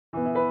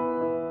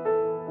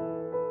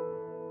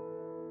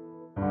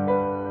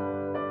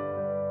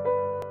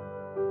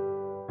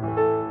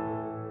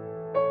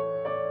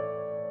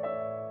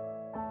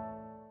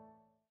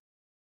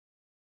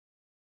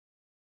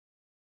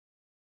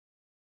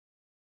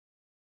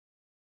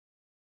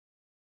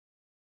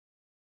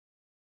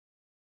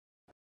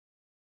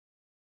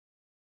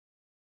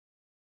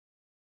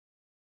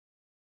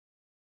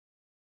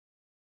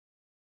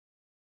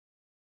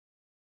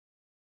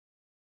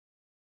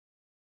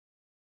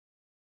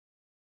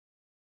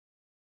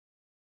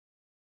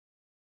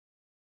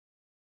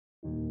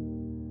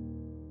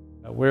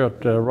We're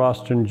at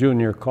Roston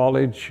Junior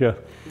College,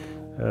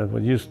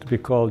 what used to be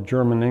called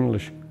German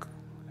English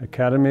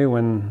Academy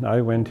when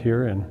I went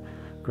here and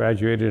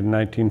graduated in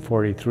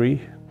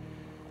 1943.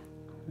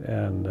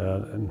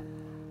 And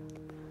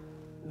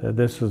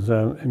this is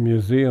a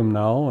museum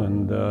now,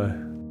 and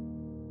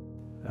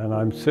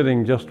I'm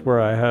sitting just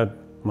where I had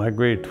my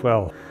grade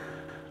 12.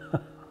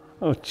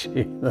 Oh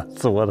gee,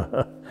 that's what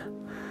At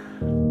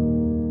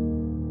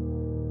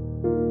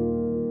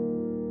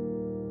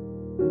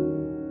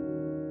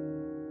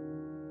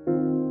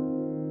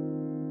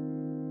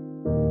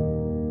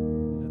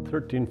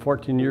 13,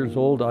 14 years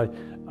old, I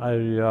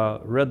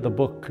read the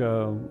book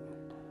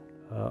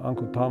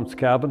Uncle Tom's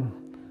Cabin,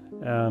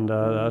 and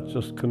that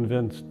just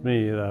convinced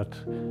me that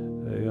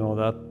you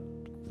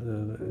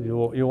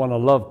want to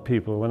love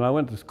people. When I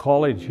went to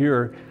college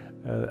here,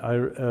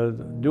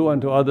 do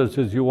unto others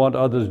as you want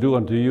others do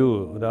unto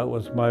you. That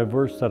was my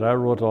verse that I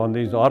wrote on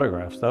these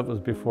autographs. That was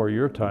before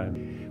your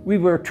time. We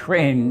were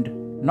trained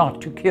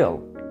not to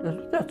kill.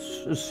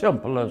 That's as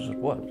simple as it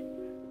was.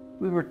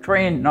 We were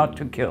trained not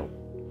to kill.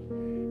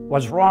 It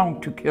was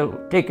wrong to kill,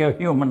 take a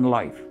human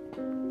life.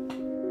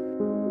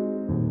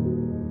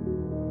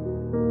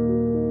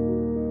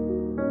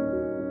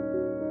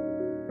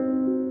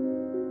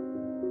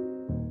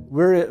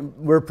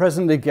 We're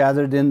presently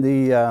gathered in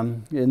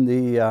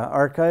the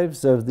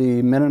archives of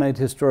the Mennonite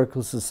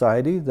Historical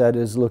Society that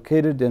is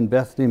located in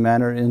Bethany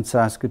Manor in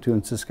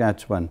Saskatoon,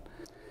 Saskatchewan.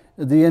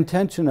 The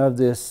intention of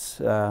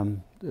this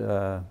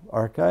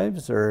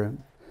archives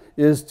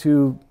is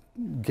to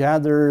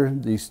gather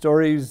the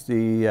stories,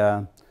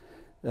 the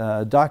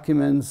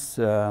documents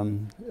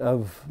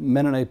of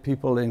Mennonite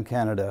people in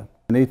Canada.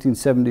 In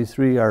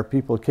 1873, our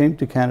people came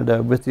to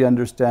Canada with the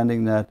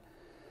understanding that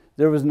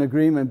there was an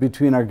agreement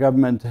between our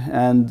government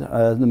and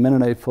the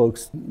Mennonite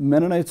folks.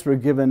 Mennonites were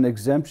given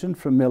exemption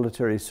from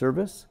military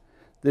service.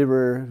 They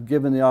were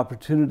given the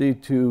opportunity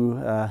to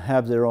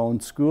have their own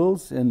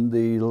schools in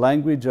the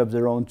language of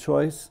their own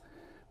choice,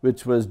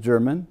 which was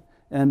German,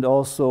 and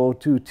also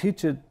to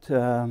teach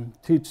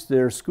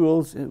their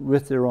schools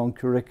with their own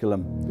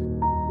curriculum.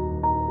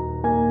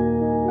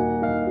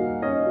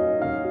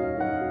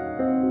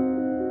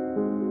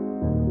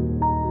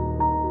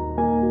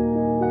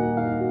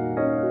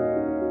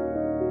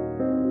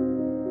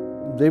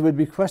 They would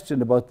be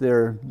questioned about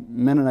their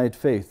Mennonite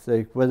faith,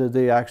 like whether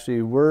they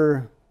actually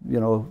were,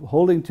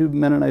 holding to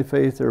Mennonite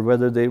faith, or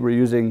whether they were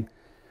using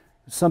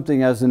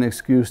something as an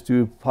excuse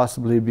to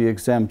possibly be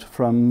exempt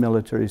from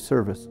military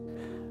service.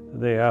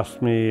 They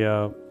asked me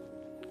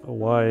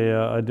why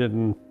I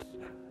didn't,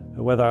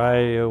 whether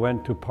I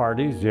went to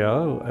parties,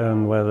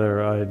 and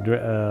whether I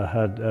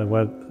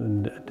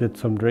did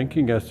some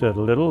drinking. I said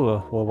a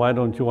little. Well, why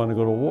don't you want to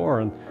go to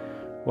war? And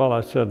well,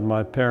 I said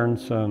my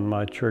parents and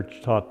my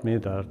church taught me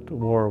that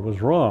war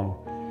was wrong.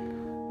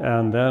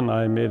 And then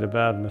I made a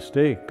bad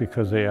mistake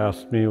because they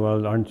asked me,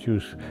 well, don't you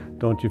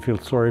feel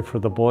sorry for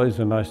the boys?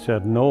 And I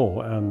said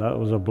no, and that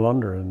was a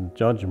blunder. And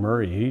Judge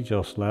Murray, he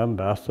just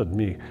lambasted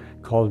me,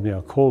 called me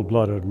a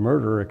cold-blooded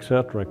murderer,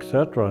 etc.,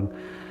 etc.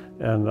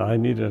 And I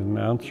needed an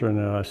answer,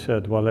 and I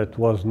said, well, it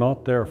was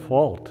not their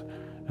fault.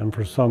 And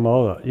for some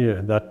other,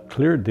 that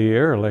cleared the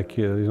air, like,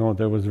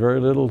 there was very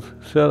little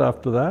said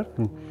after that.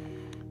 And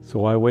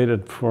so I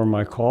waited for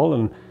my call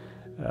and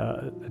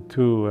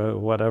to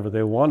whatever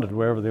they wanted,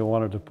 wherever they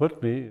wanted to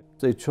put me.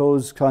 They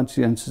chose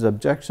conscientious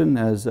objection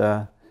as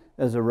a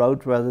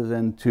route rather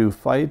than to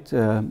fight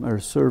or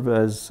serve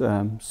as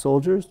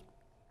soldiers.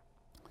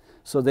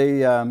 So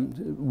they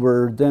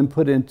were then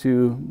put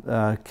into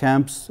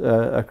camps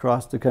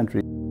across the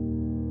country.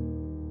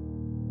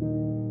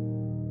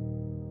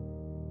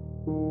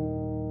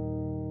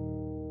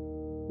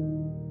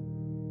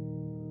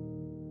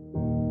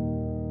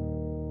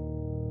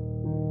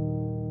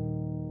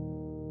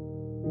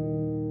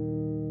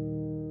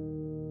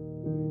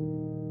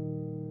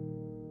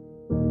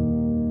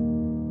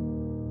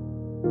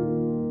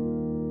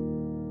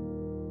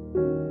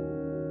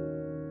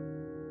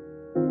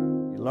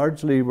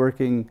 Largely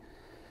working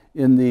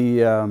in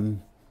the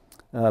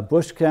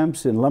bush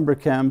camps, in lumber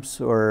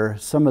camps, or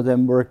some of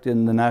them worked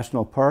in the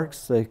national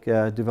parks, like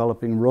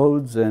developing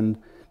roads and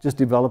just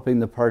developing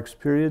the parks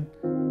period.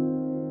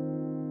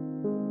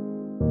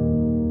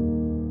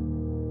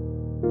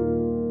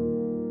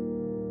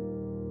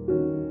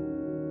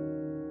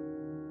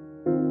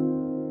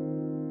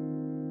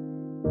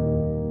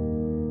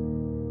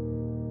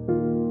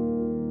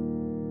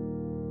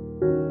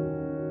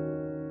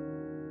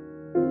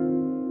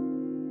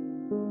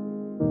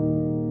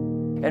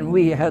 And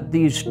we had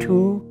these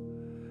two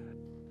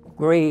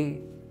gray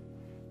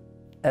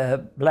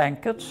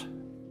blankets,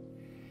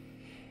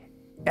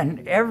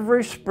 and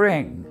every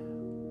spring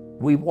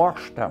we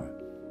washed them,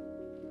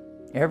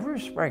 every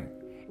spring,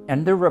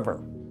 in the river.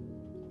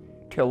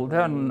 Till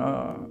then,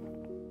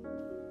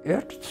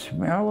 it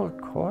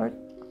smelled quite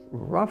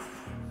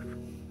rough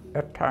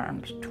at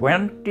times.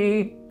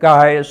 20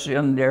 guys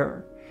in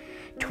there,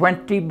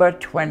 20 by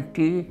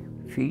 20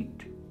 feet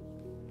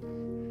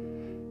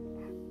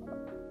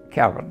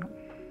cabin.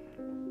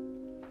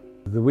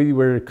 We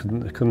were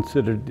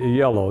considered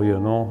yellow, you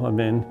know, I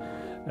mean,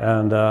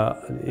 and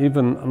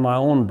even my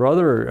own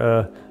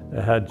brother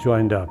had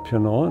joined up, you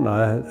know, and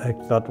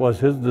that was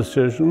his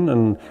decision,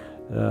 and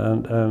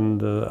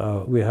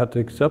we had to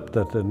accept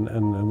it,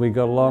 and we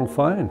got along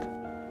fine.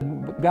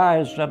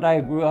 Guys that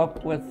I grew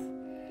up with,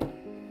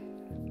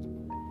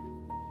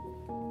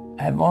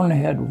 I've only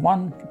had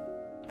one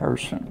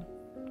person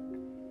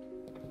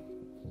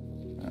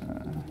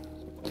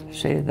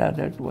say that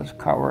it was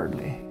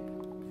cowardly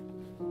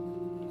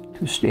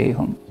to stay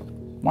home.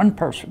 One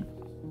person.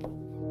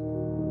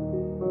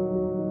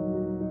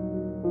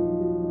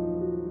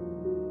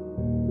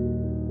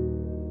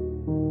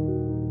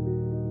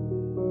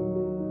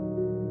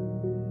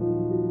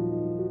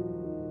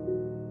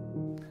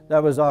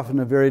 That was often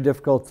a very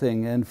difficult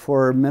thing, and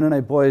for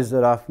Mennonite boys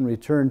that often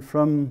returned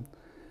from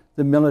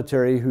the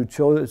military, who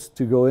chose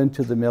to go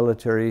into the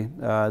military,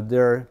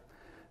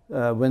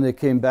 when they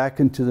came back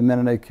into the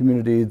Mennonite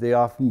community, they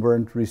often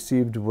weren't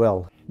received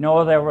well.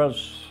 No, there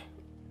was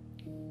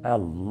a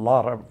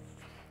lot of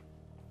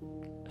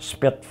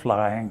spit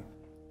flying.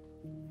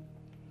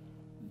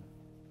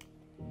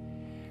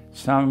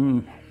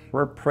 Some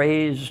were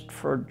praised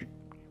for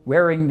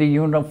wearing the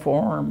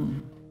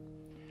uniform.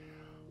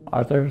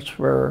 Others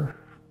were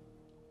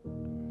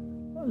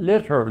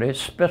literally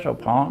spit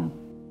upon.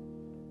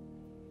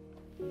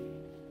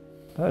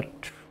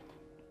 But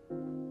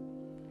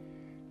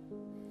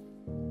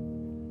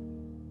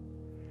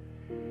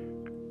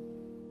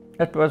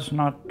it was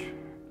not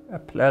a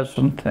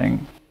pleasant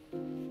thing.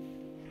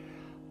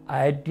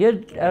 I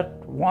did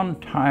at one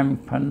time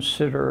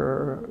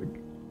consider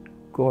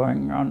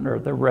going under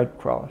the Red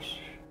Cross.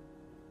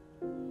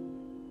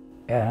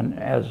 And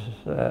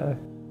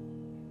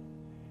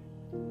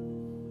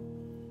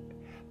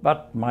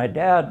but my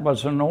dad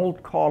was an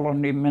old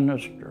colony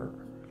minister.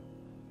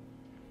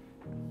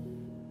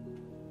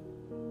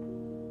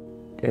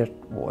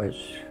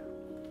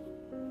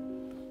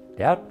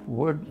 That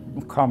would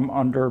come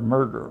under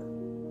murder.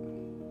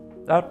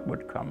 That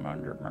would come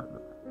under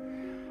murder.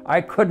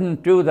 I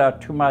couldn't do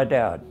that to my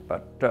dad,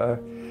 but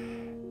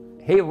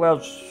he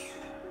was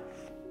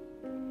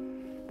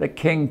the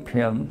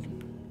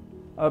kingpin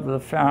of the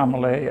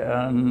family,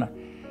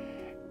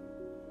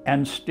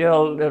 and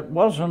still it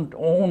wasn't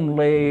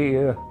only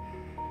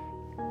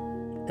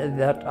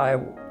that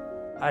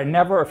I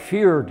never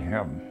feared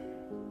him,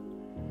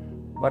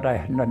 but I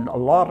had a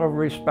lot of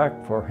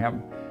respect for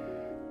him.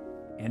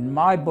 In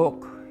my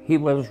book, he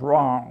was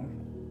wrong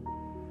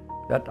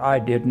that I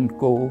didn't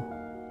go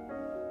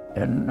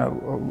and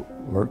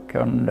work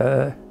on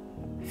the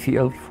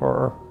field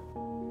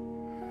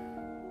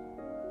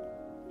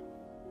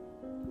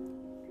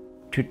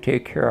to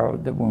take care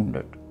of the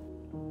wounded.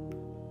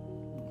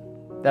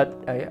 That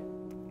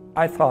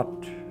I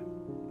thought,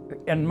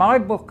 in my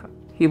book,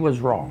 he was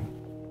wrong,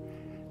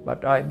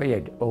 but I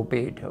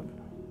obeyed him.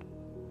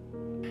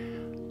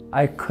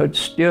 I could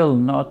still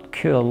not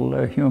kill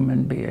a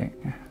human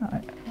being.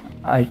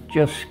 I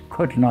just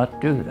could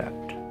not do that.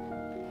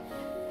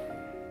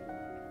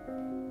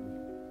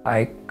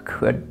 I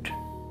could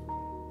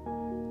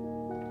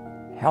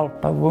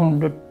help a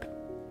wounded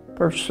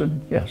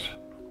person, yes.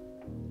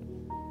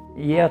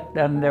 Yet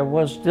then there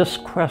was this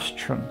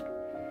question.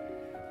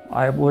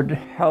 I would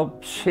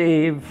help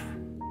save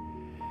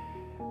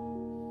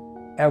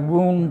a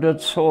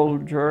wounded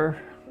soldier,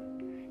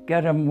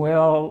 get him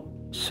well,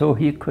 so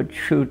he could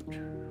shoot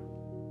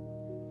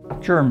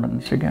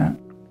Germans again.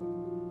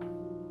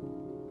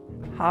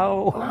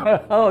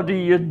 How do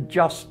you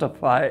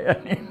justify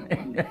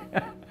anything?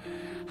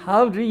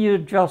 How do you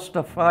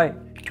justify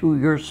to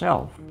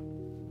yourself?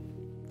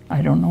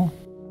 I don't know.